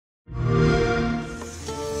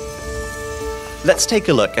Let's take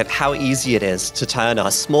a look at how easy it is to turn our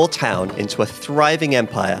small town into a thriving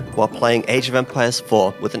empire while playing Age of Empires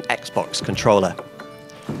 4 with an Xbox controller.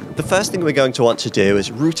 The first thing we're going to want to do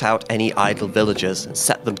is root out any idle villagers and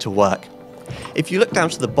set them to work. If you look down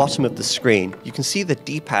to the bottom of the screen, you can see the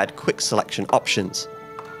D-pad quick selection options.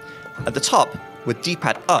 At the top, with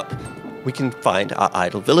D-pad up, we can find our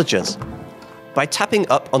idle villagers. By tapping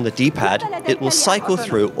up on the D-pad, it will cycle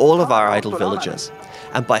through all of our idle villagers.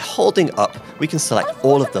 And by holding up, we can select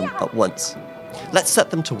all of them at once. Let's set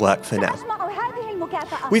them to work for now.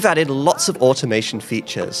 We've added lots of automation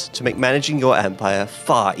features to make managing your empire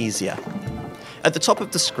far easier. At the top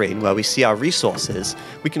of the screen where we see our resources,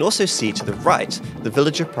 we can also see to the right the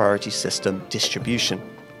villager priority system distribution.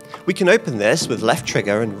 We can open this with left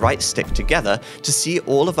trigger and right stick together to see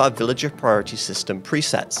all of our villager priority system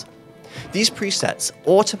presets. These presets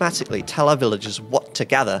automatically tell our villagers what to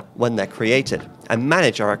gather when they're created and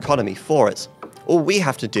manage our economy for us. All we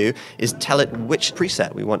have to do is tell it which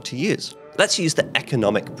preset we want to use. Let's use the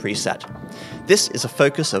economic preset. This is a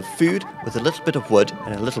focus of food with a little bit of wood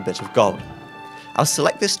and a little bit of gold. I'll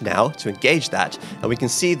select this now to engage that, and we can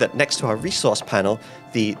see that next to our resource panel,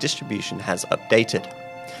 the distribution has updated.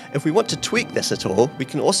 If we want to tweak this at all, we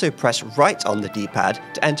can also press right on the D-pad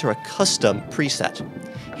to enter a custom preset.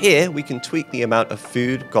 Here we can tweak the amount of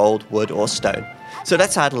food, gold, wood or stone. So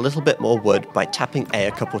let's add a little bit more wood by tapping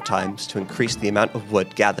A couple times to increase the amount of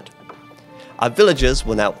wood gathered. Our villagers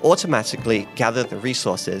will now automatically gather the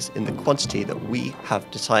resources in the quantity that we have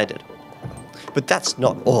decided. But that's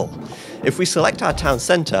not all. If we select our town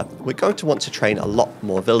centre, we're going to want to train a lot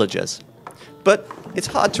more villagers. But it's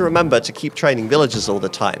hard to remember to keep training villagers all the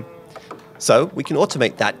time. So we can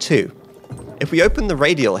automate that too. If we open the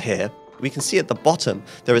radial here, we can see at the bottom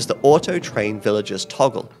there is the auto train villagers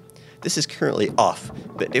toggle. This is currently off,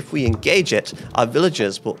 but if we engage it, our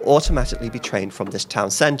villagers will automatically be trained from this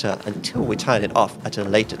town centre until we turn it off at a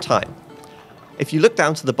later time. If you look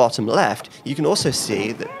down to the bottom left, you can also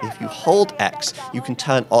see that if you hold X, you can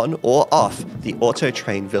turn on or off the auto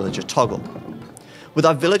train villager toggle. With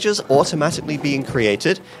our villagers automatically being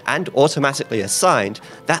created and automatically assigned,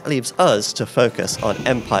 that leaves us to focus on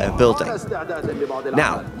empire building.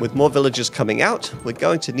 Now, with more villagers coming out, we're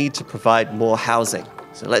going to need to provide more housing.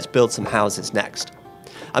 So let's build some houses next.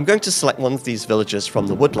 I'm going to select one of these villagers from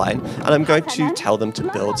the wood line, and I'm going to tell them to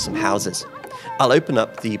build some houses. I'll open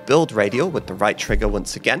up the build radial with the right trigger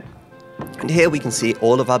once again, and here we can see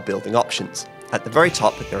all of our building options. At the very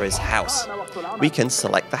top there is house. We can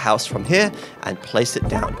select the house from here and place it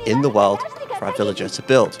down in the world for our villager to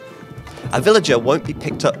build. Our villager won't be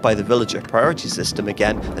picked up by the villager priority system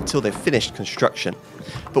again until they've finished construction.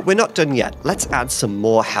 But we're not done yet. Let's add some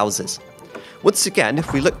more houses. Once again,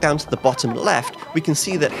 if we look down to the bottom left, we can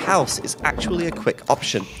see that house is actually a quick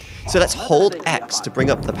option. So let's hold X to bring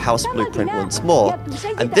up the house blueprint once more,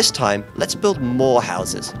 and this time let's build more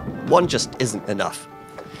houses. One just isn't enough.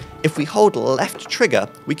 If we hold left trigger,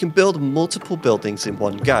 we can build multiple buildings in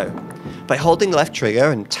one go. By holding left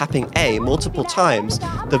trigger and tapping A multiple times,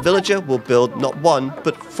 the villager will build not one,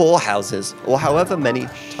 but 4 houses, or however many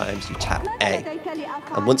times you tap A.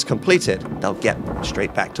 And once completed, they'll get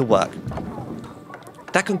straight back to work.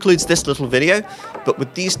 That concludes this little video, but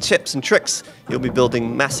with these tips and tricks, you'll be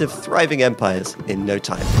building massive, thriving empires in no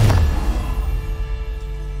time.